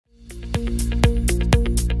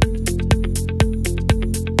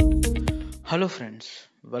Hello friends,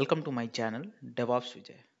 welcome to my channel DevOps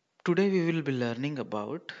Vijay. Today we will be learning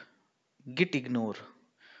about gitignore.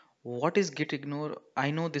 What is gitignore?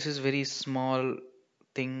 I know this is very small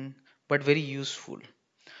thing but very useful.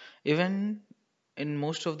 Even in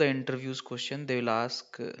most of the interviews question they will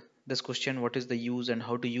ask this question, what is the use and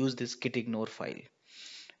how to use this gitignore file.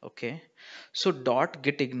 Okay. So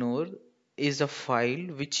 .gitignore is a file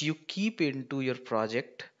which you keep into your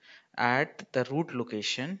project at the root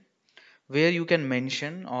location where you can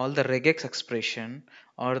mention all the regex expression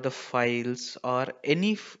or the files or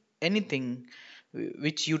anything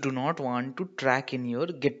which you do not want to track in your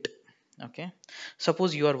git. Okay,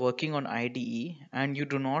 suppose you are working on IDE and you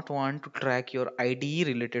do not want to track your IDE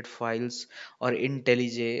related files or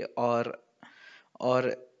IntelliJ or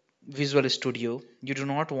Visual Studio, you do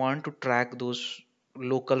not want to track those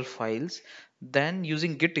local files, then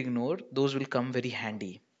using gitignore those will come very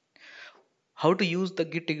handy. How to use the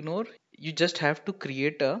gitignore? You just have to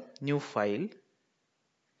create a new file.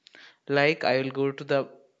 Like I will go to the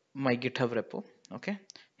my GitHub repo. Okay,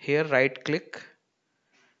 here right click,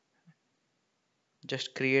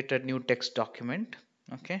 just create a new text document.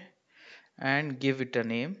 Okay, and give it a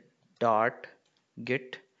name dot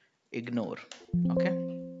git ignore. Okay,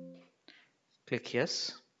 click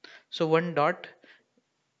yes. So one dot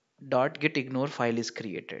git ignore file is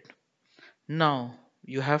created. Now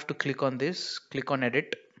you have to click on this, click on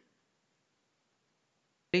edit.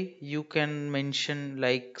 You can mention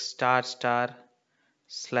like star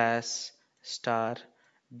slash star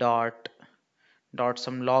dot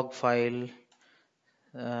some log file.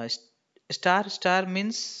 Star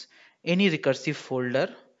means any recursive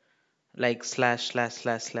folder like slash.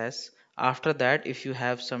 After that, if you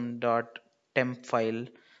have some dot temp file,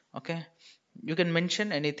 okay, you can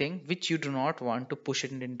mention anything which you do not want to push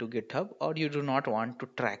it into GitHub or you do not want to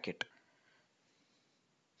track it.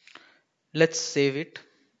 Let's save it.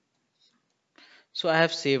 So I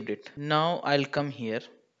have saved it. Now I'll come here.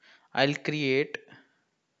 I'll create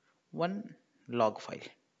one log file,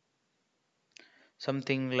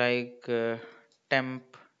 something like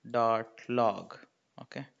temp.log.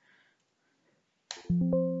 Okay,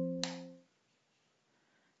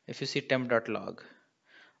 if you see temp.log,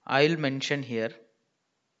 I'll mention here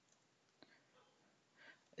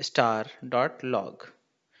star.log.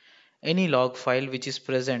 Any log file which is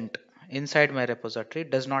present inside my repository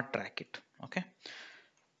does not track it. Okay,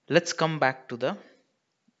 let's come back to the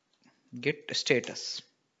git status.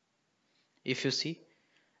 If you see,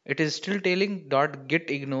 it is still telling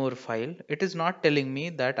 .gitignore file. It is not telling me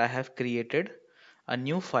that I have created a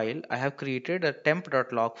new file. I have created a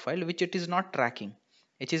temp.log file which it is not tracking.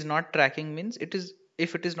 It is not tracking means it is,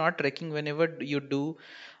 if it is not tracking, whenever you do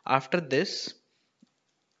after this,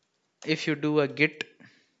 if you do a git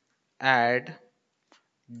add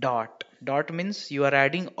dot means you are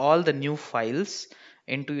adding all the new files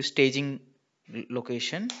into your staging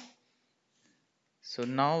location. So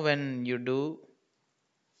now when you do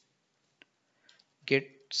git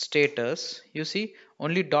status, you see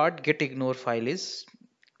only .gitignore file is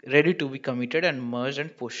ready to be committed and merged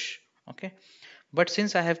and push. Okay, but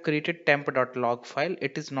since I have created temp.log file,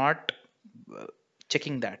 it is not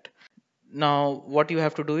checking that. Now what you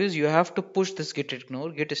have to do is you have to push this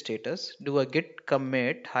gitignore git status, do a git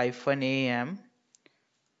commit -am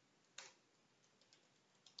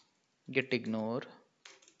gitignore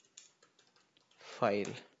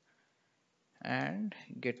file and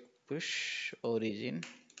git push origin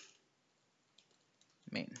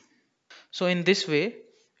main. So in this way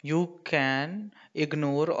you can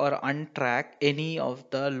ignore or untrack any of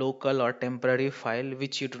the local or temporary file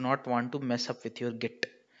which you do not want to mess up with your git.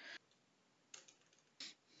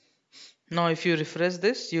 Now if you refresh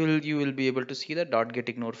this, you will be able to see the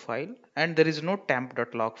 .gitignore file and there is no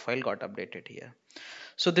temp.log file got updated here.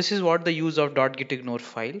 So this is what the use of .gitignore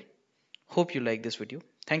file. Hope you like this video.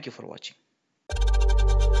 Thank you for watching.